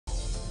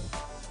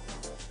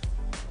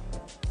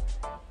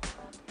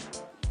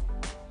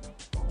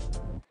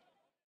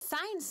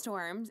Science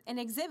Storms, an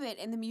exhibit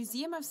in the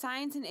Museum of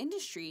Science and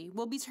Industry,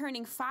 will be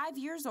turning 5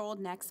 years old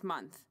next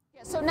month.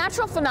 So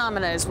natural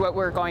phenomena is what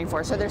we're going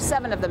for. So there's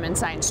 7 of them in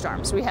Science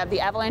Storms. We have the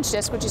avalanche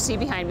disk, which you see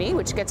behind me,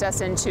 which gets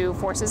us into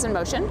forces in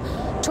motion.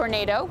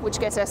 Tornado, which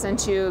gets us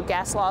into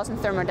gas laws and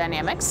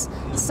thermodynamics.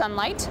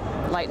 Sunlight,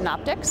 light and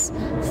optics.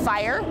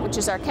 Fire, which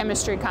is our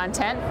chemistry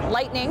content.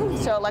 Lightning,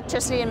 so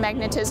electricity and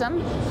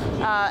magnetism.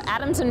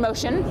 Atoms in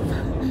motion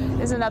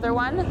is another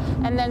one.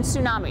 And then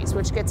tsunamis,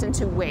 which gets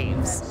into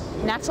waves.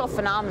 Natural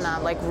phenomena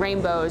like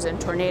rainbows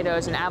and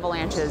tornadoes and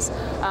avalanches,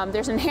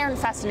 there's inherent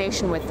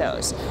fascination with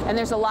those. And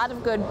there's a lot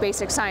of good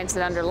basic science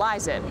that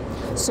underlies it.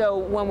 So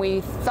when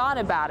we thought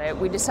about it,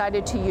 we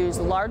decided to use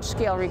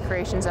large-scale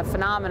recreations of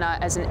phenomena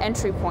as an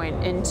entry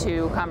point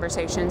into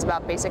conversations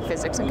about basic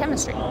physics and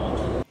chemistry.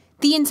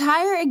 The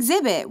entire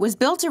exhibit was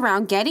built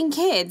around getting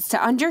kids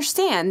to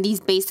understand these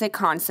basic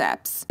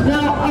concepts.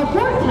 Now, a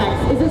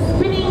vortex is a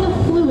spinning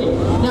fluid.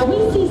 Now,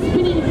 we see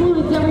spinning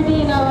fluids every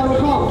day in our own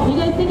home. Can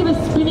you guys think of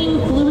a spinning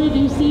fluid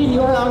you see in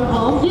your own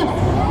home?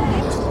 Yes.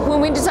 When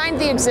we designed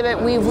the exhibit,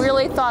 we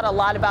really thought a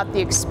lot about the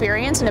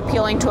experience and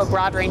appealing to a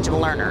broad range of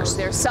learners.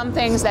 There's some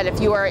things that if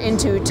you are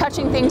into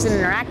touching things and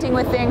interacting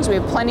with things, we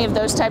have plenty of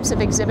those types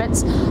of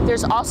exhibits.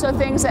 There's also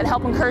things that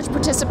help encourage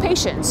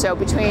participation. So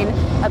between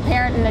a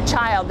parent and a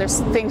child,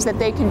 there's things that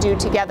they can do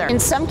together. In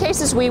some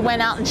cases, we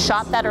went out and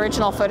shot that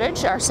original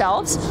footage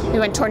ourselves. We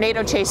went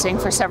tornado chasing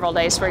for several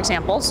days, for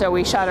example, so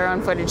we shot our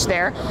own footage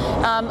there.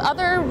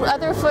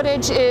 Other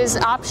footage is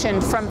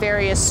optioned from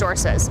various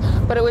sources,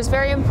 but it was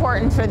very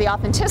important for the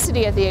authenticity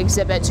of the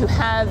exhibit to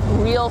have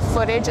real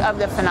footage of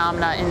the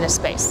phenomena in this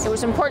space. It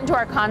was important to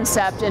our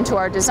concept and to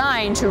our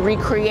design to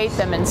recreate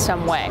them in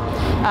some way.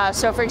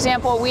 So for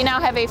example, we now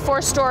have a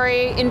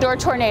 4-story indoor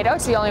tornado.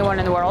 It's the only one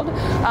in the world,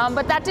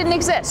 but that didn't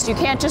exist. You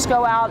can't just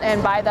go out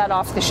and buy that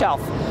off the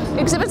shelf.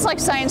 Exhibits like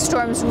Science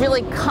Storms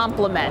really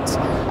complement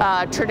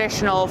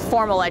traditional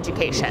formal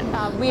education.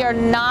 We are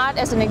not,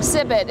 as an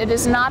exhibit, it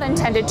is not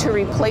intended to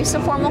replace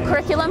a formal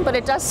curriculum, but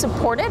it does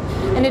support it,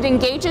 and it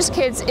engages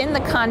kids in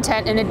the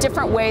content in a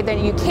different way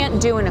than you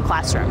can't do in a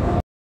classroom.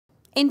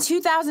 In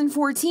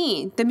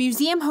 2014, the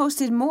museum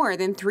hosted more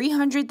than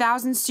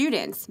 300,000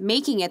 students,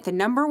 making it the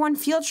 #1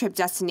 field trip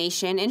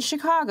destination in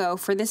Chicago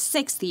for the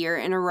 6th year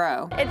in a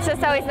row. It's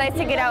just always nice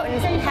to get out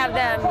and have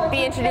them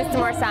be introduced to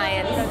more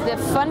science. The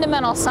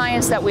fundamental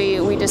science that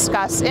we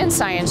discuss in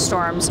Science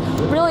Storms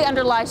really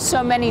underlies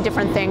so many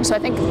different things. So I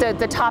think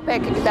the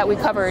topic that we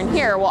cover in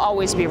here will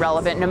always be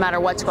relevant no matter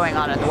what's going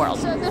on in the world.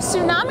 So the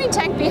Tsunami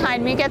Tank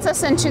behind me gets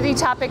us into the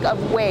topic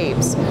of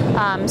waves.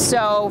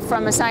 So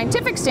from a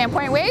scientific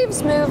standpoint, waves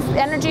move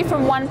energy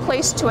from one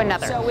place to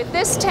another. So with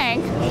this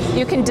tank,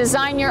 you can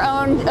design your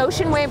own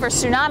ocean wave or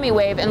tsunami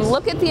wave and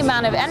look at the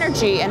amount of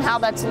energy and how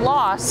that's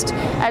lost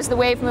as the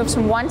wave moves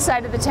from one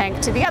side of the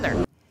tank to the other.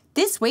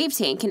 This wave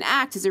tank can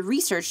act as a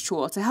research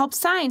tool to help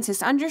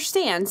scientists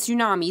understand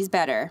tsunamis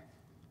better.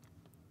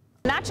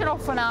 Natural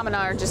phenomena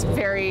are just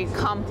very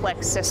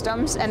complex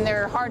systems, and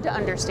they're hard to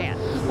understand.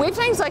 Wave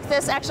tanks like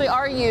this actually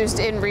are used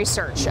in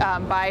research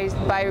by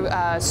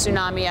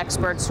tsunami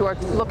experts who are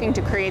looking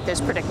to create those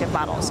predictive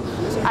models.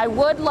 I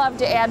would love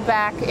to add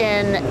back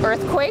in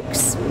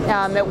earthquakes.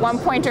 At one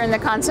point during the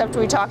concept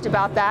we talked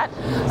about that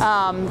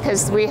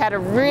because we had a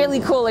really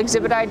cool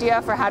exhibit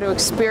idea for how to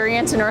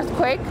experience an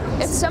earthquake.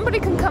 If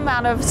somebody can come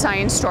out of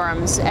Science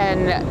Storms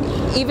and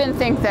even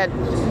think that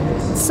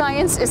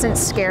science isn't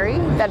scary,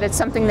 that it's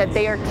something that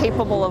they are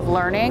capable of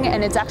learning,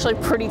 and it's actually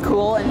pretty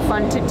cool and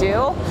fun to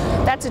do,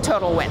 that's a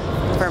total win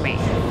for me.